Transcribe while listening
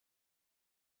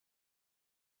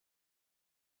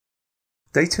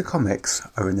Data comics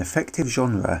are an effective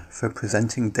genre for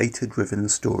presenting data-driven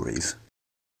stories.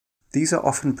 These are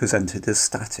often presented as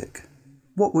static.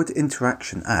 What would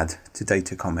interaction add to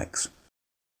data comics?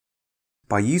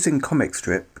 By using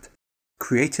ComicScript,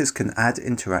 creators can add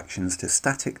interactions to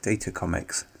static data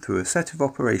comics through a set of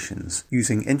operations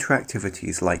using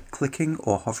interactivities like clicking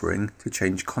or hovering to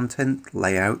change content,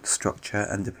 layout, structure,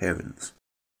 and appearance.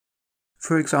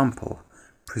 For example,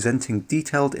 presenting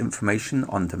detailed information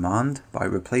on demand by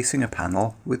replacing a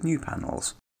panel with new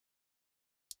panels.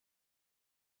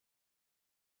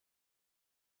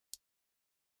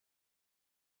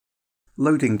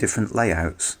 Loading different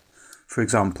layouts, for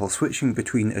example switching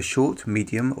between a short,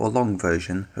 medium or long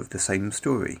version of the same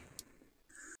story.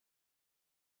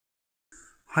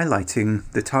 Highlighting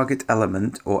the target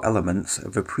element or elements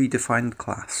of a predefined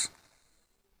class.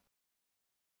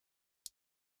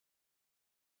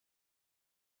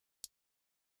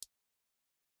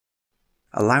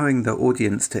 Allowing the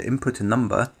audience to input a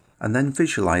number and then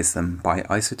visualize them by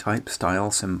isotype style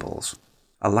symbols.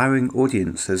 Allowing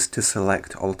audiences to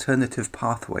select alternative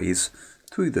pathways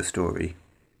through the story.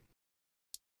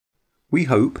 We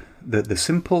hope that the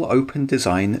simple open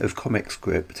design of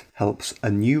ComicScript helps a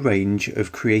new range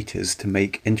of creators to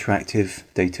make interactive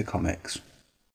data comics.